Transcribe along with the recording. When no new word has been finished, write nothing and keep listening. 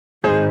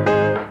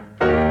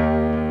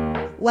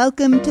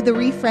Welcome to the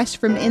Refresh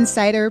from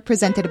Insider,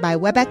 presented by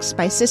WebEx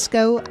by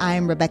Cisco.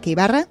 I'm Rebecca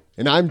Ibarra.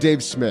 And I'm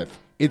Dave Smith.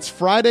 It's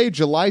Friday,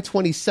 July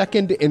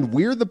 22nd, and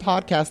we're the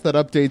podcast that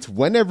updates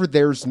whenever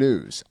there's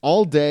news,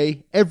 all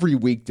day, every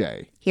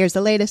weekday. Here's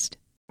the latest.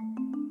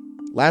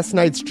 Last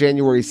night's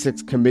January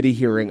 6th committee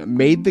hearing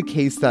made the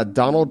case that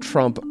Donald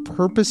Trump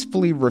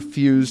purposefully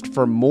refused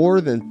for more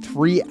than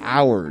 3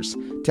 hours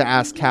to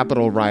ask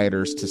Capitol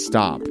rioters to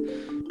stop.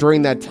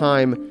 During that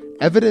time,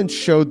 evidence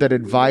showed that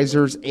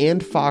advisors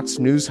and Fox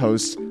News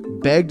hosts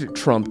begged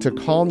Trump to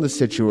calm the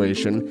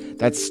situation,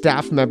 that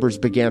staff members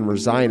began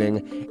resigning,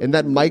 and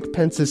that Mike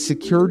Pence's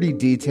security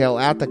detail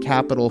at the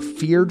Capitol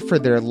feared for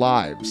their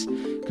lives.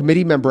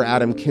 Committee member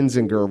Adam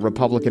Kinzinger,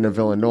 Republican of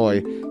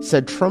Illinois,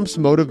 said Trump's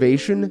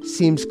motivation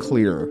seems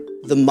clear.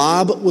 The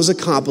mob was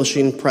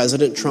accomplishing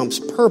President Trump's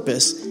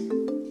purpose,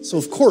 so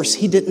of course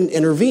he didn't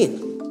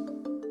intervene.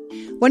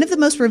 One of the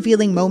most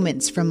revealing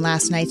moments from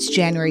last night's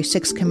January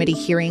 6th committee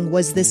hearing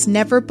was this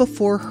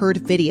never-before-heard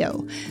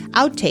video,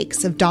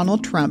 outtakes of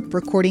Donald Trump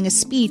recording a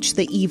speech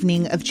the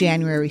evening of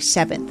January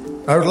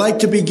 7th. I would like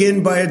to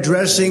begin by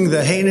addressing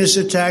the heinous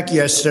attack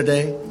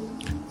yesterday.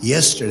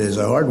 Yesterday is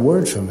a hard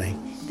word for me.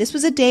 This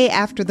was a day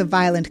after the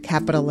violent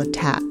Capitol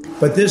attack.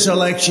 But this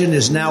election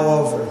is now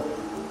over.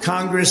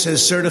 Congress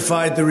has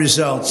certified the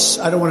results.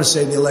 I don't want to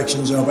say the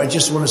election's over. I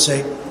just want to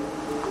say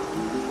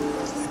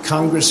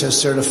Congress has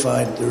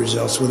certified the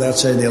results without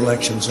saying the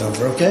election's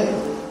over, okay?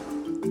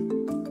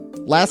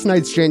 Last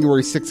night's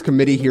January 6th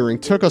committee hearing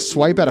took a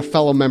swipe at a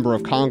fellow member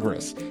of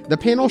Congress. The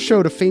panel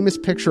showed a famous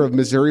picture of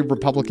Missouri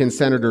Republican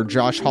Senator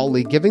Josh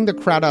Hawley giving the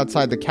crowd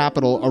outside the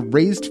Capitol a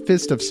raised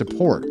fist of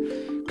support.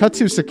 Cut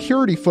to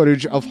security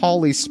footage of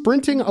Hawley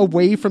sprinting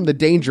away from the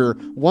danger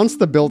once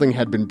the building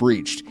had been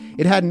breached.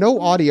 It had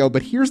no audio,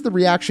 but here's the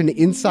reaction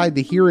inside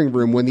the hearing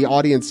room when the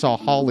audience saw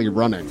Hawley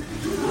running.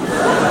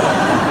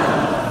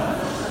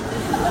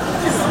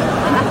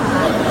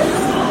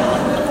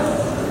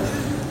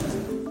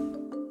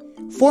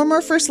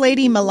 Former First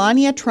Lady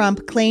Melania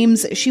Trump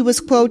claims she was,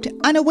 quote,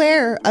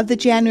 unaware of the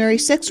January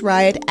 6th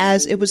riot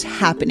as it was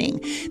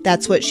happening.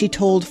 That's what she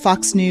told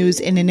Fox News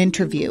in an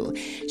interview.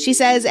 She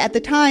says at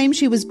the time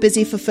she was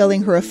busy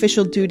fulfilling her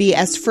official duty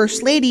as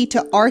First Lady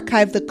to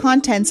archive the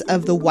contents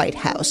of the White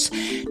House.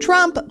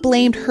 Trump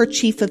blamed her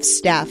chief of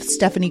staff,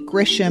 Stephanie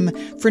Grisham,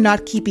 for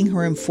not keeping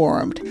her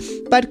informed.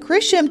 But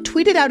Grisham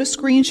tweeted out a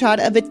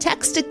screenshot of a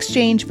text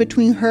exchange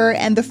between her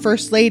and the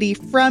First Lady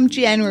from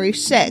January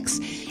 6th.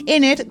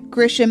 In it,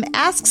 Grisham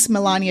asks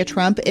Melania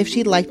Trump if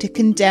she'd like to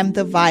condemn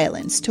the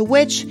violence, to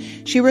which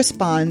she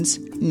responds,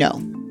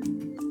 no.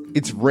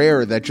 It's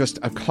rare that just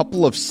a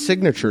couple of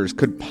signatures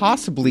could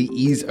possibly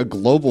ease a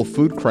global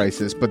food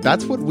crisis, but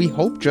that's what we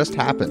hope just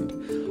happened.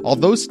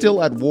 Although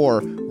still at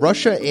war,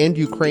 Russia and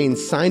Ukraine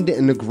signed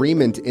an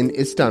agreement in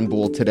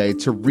Istanbul today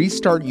to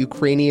restart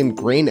Ukrainian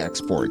grain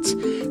exports.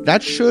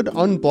 That should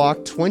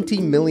unblock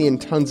 20 million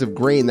tons of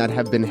grain that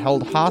have been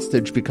held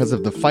hostage because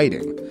of the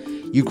fighting.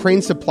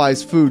 Ukraine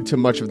supplies food to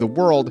much of the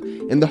world,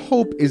 and the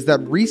hope is that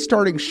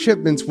restarting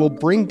shipments will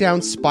bring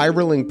down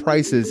spiraling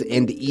prices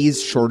and ease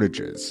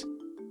shortages.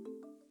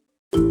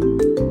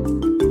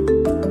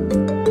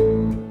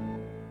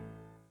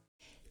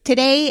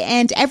 Today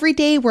and every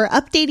day, we're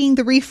updating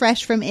the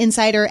Refresh from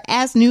Insider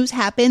as news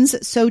happens,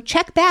 so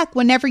check back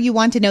whenever you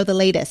want to know the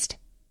latest.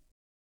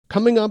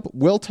 Coming up,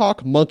 we'll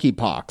talk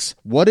monkeypox,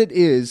 what it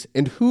is,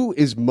 and who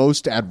is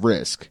most at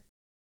risk.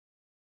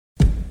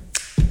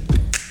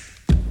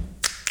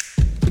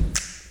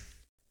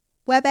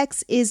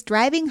 WebEx is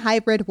driving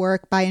hybrid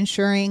work by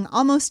ensuring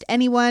almost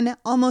anyone,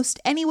 almost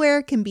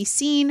anywhere can be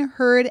seen,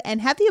 heard,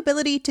 and have the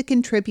ability to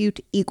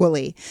contribute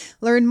equally.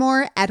 Learn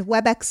more at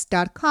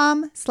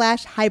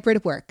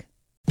webex.com/hybridwork.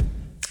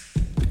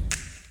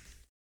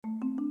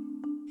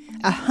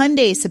 A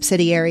Hyundai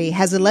subsidiary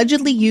has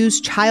allegedly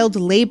used child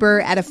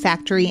labor at a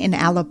factory in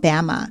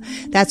Alabama.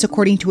 That's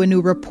according to a new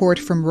report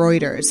from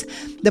Reuters.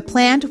 The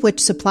plant, which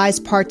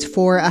supplies parts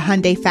for a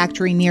Hyundai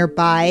factory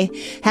nearby,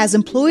 has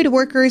employed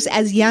workers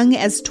as young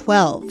as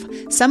 12.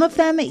 Some of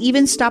them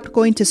even stopped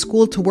going to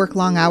school to work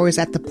long hours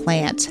at the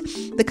plant.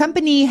 The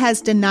company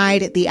has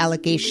denied the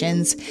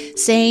allegations,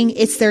 saying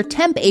it's their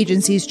temp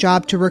agency's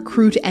job to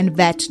recruit and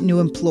vet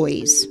new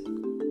employees.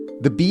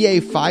 The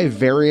BA.5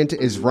 variant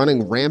is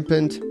running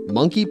rampant,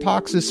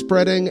 monkeypox is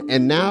spreading,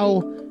 and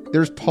now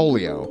there's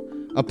polio.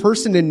 A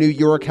person in New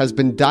York has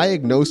been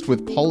diagnosed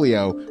with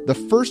polio, the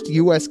first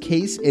U.S.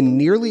 case in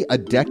nearly a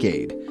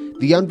decade.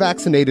 The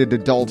unvaccinated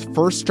adult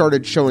first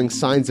started showing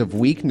signs of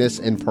weakness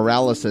and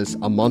paralysis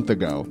a month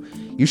ago.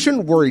 You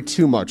shouldn't worry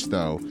too much,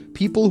 though.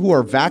 People who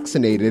are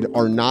vaccinated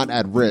are not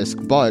at risk,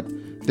 but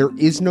there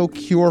is no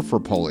cure for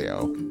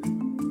polio.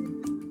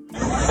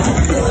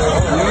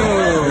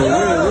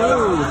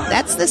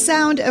 That's the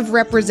sound of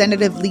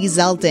Representative Lee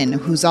Zeldin,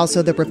 who's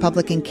also the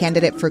Republican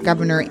candidate for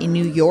governor in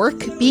New York,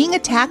 being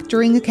attacked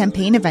during a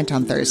campaign event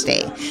on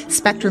Thursday.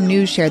 Spectrum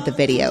News shared the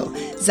video.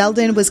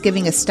 Zeldin was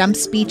giving a stump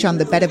speech on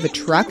the bed of a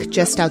truck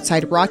just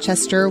outside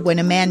Rochester when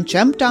a man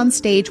jumped on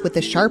stage with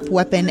a sharp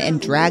weapon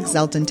and dragged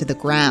Zeldin to the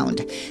ground.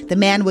 The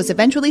man was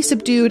eventually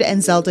subdued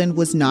and Zeldin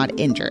was not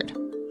injured.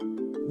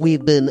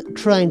 We've been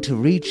trying to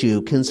reach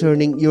you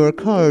concerning your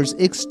car's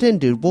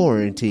extended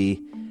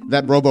warranty.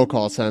 That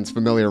robocall sounds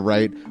familiar,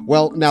 right?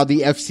 Well, now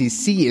the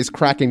FCC is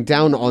cracking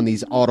down on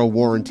these auto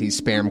warranty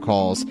spam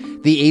calls.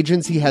 The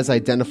agency has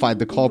identified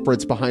the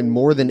culprits behind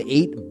more than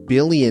 8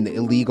 billion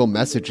illegal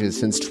messages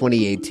since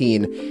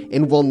 2018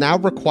 and will now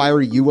require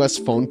U.S.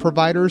 phone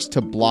providers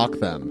to block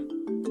them.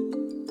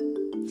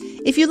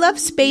 If you love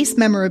space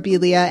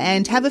memorabilia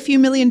and have a few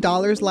 $1 million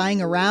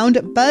lying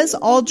around, Buzz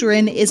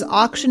Aldrin is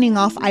auctioning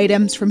off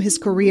items from his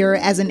career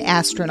as an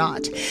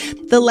astronaut.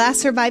 The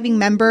last surviving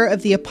member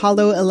of the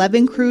Apollo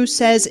 11 crew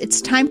says it's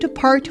time to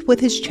part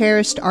with his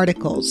cherished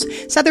articles.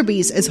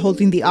 Sotheby's is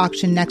holding the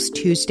auction next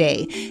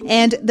Tuesday,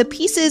 and the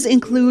pieces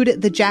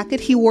include the jacket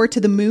he wore to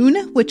the moon,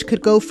 which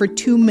could go for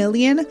 $2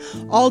 million,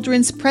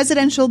 Aldrin's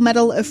Presidential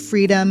Medal of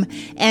Freedom,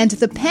 and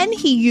the pen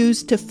he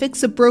used to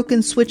fix a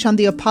broken switch on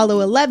the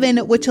Apollo 11,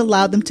 which allowed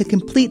them to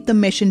complete the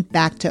mission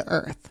back to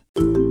Earth.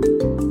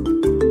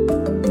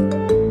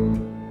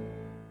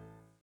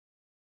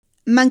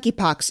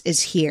 Monkeypox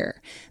is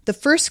here. The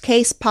first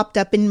case popped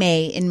up in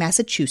May in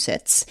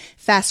Massachusetts.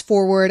 Fast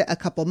forward a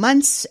couple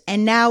months,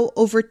 and now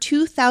over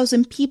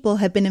 2,000 people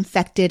have been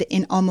infected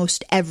in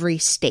almost every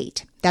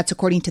state. That's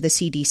according to the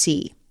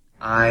CDC.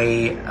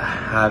 I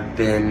have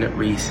been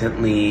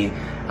recently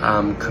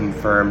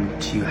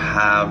confirmed to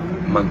have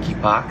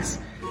monkeypox.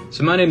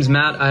 So my name's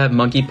Matt, I have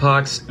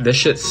monkeypox. This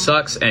shit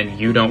sucks and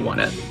you don't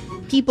want it.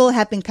 People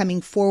have been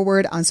coming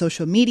forward on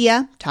social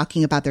media,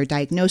 talking about their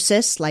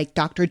diagnosis, like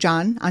Dr.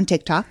 John on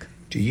TikTok.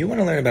 Do you want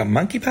to learn about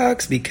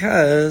monkeypox?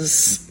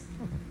 Because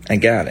I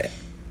got it.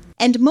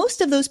 And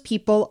most of those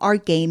people are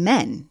gay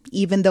men,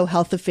 even though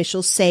health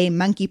officials say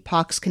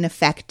monkeypox can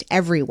affect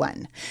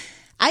everyone.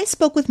 I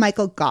spoke with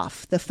Michael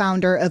Goff, the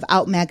founder of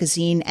Out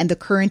Magazine and the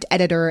current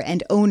editor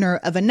and owner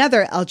of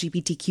another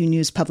LGBTQ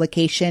news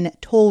publication,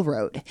 Toll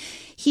Road.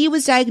 He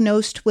was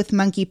diagnosed with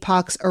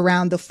monkeypox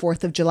around the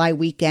 4th of July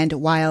weekend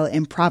while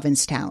in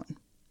Provincetown.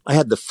 I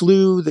had the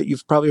flu that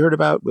you've probably heard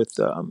about with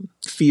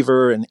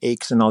fever and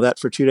aches and all that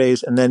for 2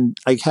 days. And then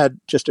I had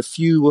just a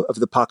few of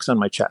the pox on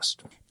my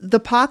chest. The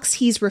pox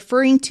he's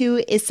referring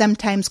to is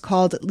sometimes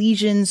called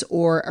lesions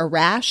or a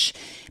rash.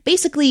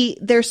 Basically,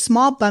 they're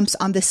small bumps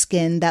on the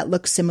skin that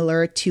look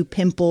similar to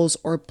pimples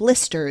or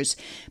blisters,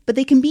 but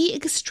they can be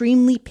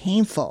extremely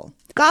painful.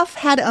 Goff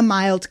had a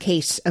mild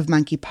case of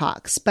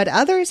monkeypox, but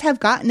others have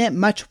gotten it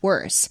much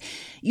worse.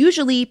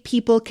 Usually,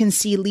 people can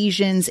see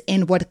lesions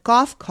in what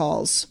Goff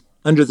calls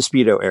under the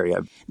Speedo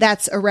area.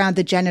 That's around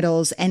the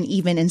genitals and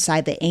even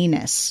inside the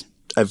anus.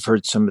 I've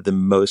heard some of the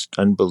most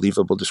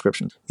unbelievable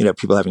descriptions.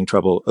 People having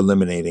trouble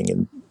eliminating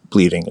and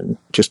bleeding and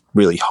just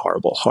really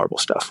horrible, horrible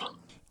stuff.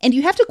 And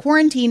you have to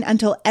quarantine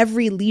until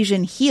every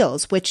lesion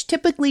heals, which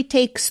typically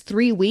takes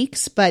 3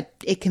 weeks, but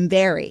it can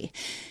vary.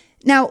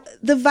 Now,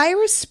 the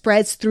virus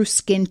spreads through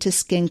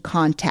skin-to-skin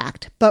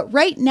contact, but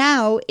right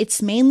now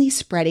it's mainly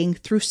spreading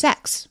through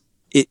sex.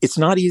 It's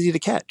not easy to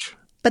catch.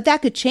 But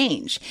that could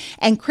change,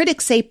 and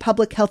critics say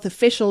public health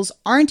officials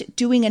aren't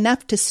doing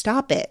enough to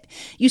stop it.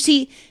 You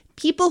see,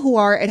 people who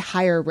are at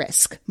higher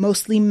risk,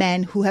 mostly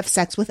men who have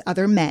sex with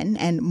other men,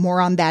 and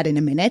more on that in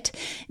a minute,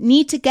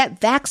 need to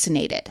get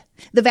vaccinated.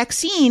 The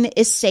vaccine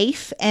is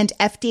safe and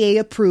FDA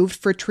approved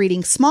for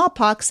treating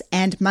smallpox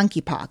and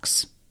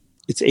monkeypox.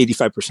 It's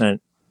 85%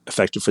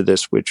 effective for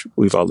this, which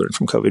we've all learned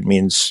from COVID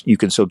means you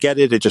can still get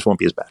it, it just won't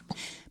be as bad.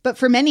 But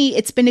for many,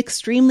 it's been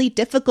extremely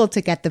difficult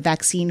to get the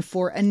vaccine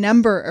for a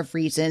number of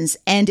reasons,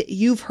 and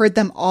you've heard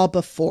them all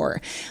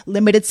before.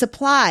 Limited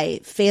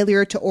supply,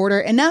 failure to order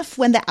enough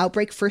when the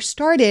outbreak first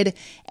started,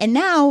 and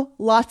now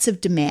lots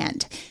of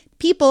demand.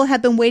 People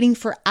have been waiting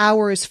for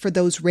hours for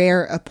those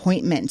rare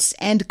appointments,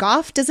 and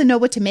Goff doesn't know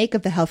what to make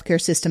of the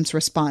healthcare system's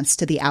response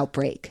to the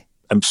outbreak.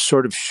 I'm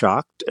sort of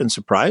shocked and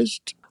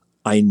surprised.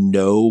 I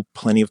know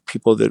plenty of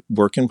people that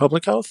work in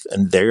public health,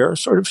 and they are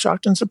sort of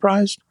shocked and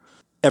surprised.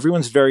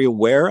 Everyone's very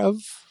aware of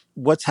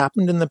what's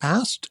happened in the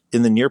past,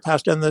 in the near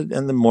past and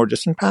the more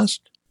distant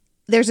past.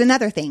 There's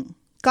another thing.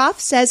 Goff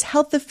says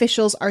health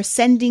officials are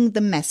sending the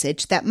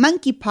message that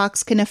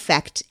monkeypox can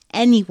affect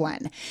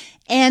anyone.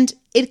 And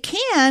it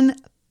can,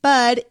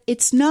 but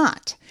it's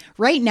not.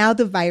 Right now,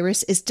 the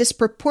virus is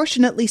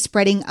disproportionately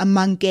spreading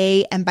among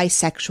gay and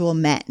bisexual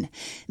men.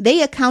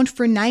 They account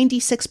for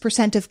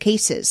 96% of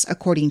cases,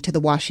 according to the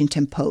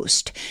Washington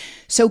Post.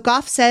 So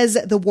Goff says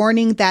the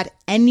warning that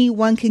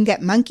anyone can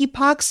get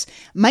monkeypox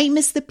might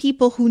miss the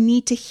people who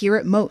need to hear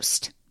it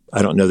most.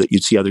 I don't know that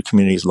you'd see other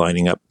communities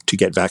lining up to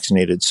get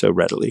vaccinated so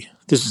readily.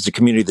 This is a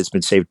community that's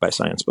been saved by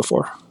science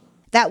before.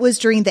 That was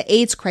during the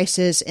AIDS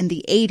crisis in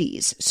the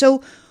 80s.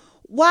 So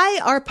Why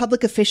are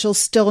public officials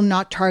still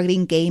not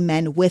targeting gay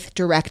men with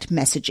direct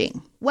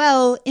messaging?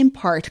 Well, in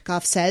part,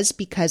 Goff says,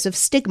 because of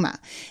stigma.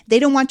 They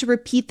don't want to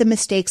repeat the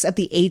mistakes of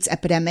the AIDS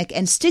epidemic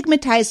and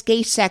stigmatize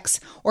gay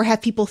sex or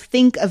have people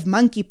think of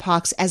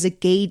monkeypox as a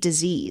gay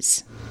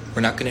disease.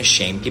 We're not going to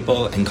shame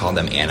people and call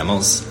them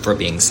animals for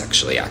being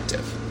sexually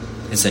active.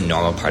 It's a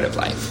normal part of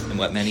life. And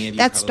what many of you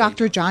That's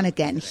Dr. John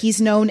again. He's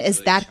known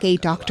as That Gay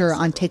Doctor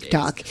on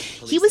TikTok.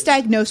 He was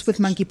diagnosed with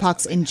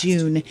monkeypox in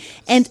June,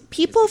 and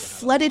people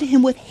flooded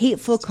him with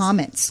hateful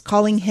comments,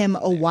 calling him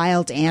a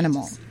wild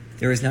animal.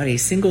 There is not a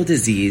single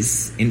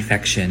disease,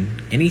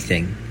 infection,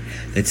 anything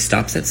that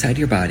stops outside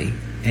your body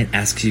and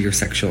asks you your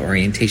sexual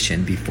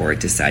orientation before it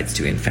decides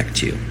to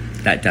infect you.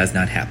 That does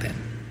not happen.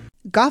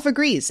 Goff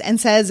agrees and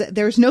says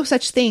there's no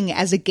such thing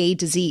as a gay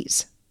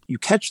disease. You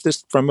catch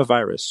this from a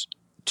virus.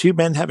 Two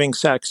men having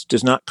sex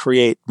does not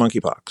create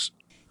monkeypox.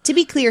 To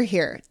be clear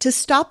here, to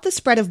stop the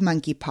spread of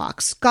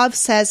monkeypox, Goff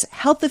says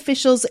health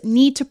officials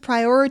need to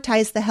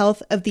prioritize the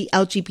health of the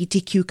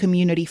LGBTQ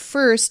community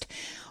first,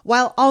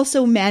 while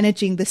also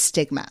managing the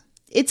stigma.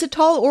 It's a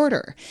tall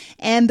order,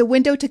 and the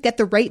window to get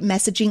the right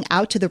messaging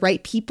out to the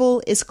right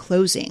people is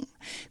closing.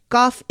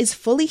 Goff is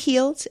fully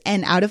healed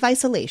and out of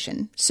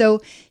isolation, so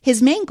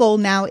his main goal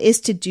now is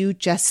to do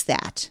just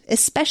that,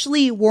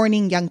 especially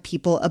warning young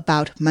people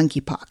about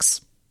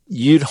monkeypox.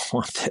 You don't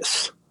want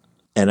this.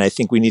 And I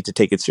think we need to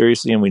take it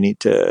seriously, and we need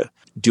to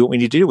do what we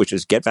need to do, which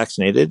is get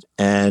vaccinated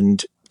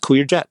and cool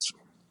your jets.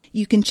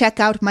 You can check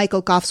out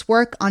Michael Goff's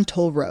work on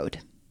Toll Road.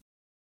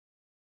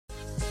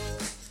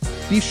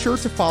 Be sure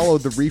to follow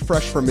The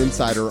Refresh from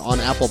Insider on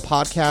Apple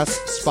Podcasts,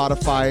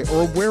 Spotify,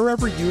 or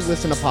wherever you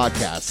listen to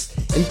podcasts.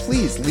 And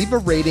please leave a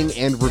rating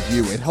and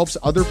review. It helps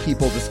other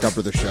people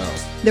discover the show.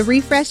 The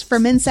Refresh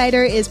from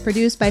Insider is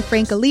produced by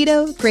Frank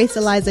Alito, Grace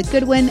Eliza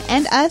Goodwin,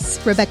 and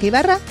us, Rebecca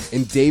Ibarra.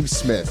 And Dave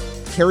Smith.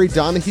 Carrie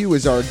Donahue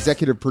is our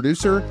executive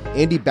producer.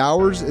 Andy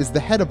Bowers is the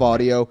head of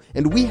audio.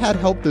 And we had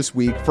help this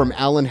week from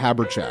Alan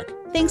Haberchak.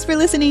 Thanks for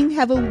listening.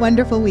 Have a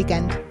wonderful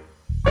weekend.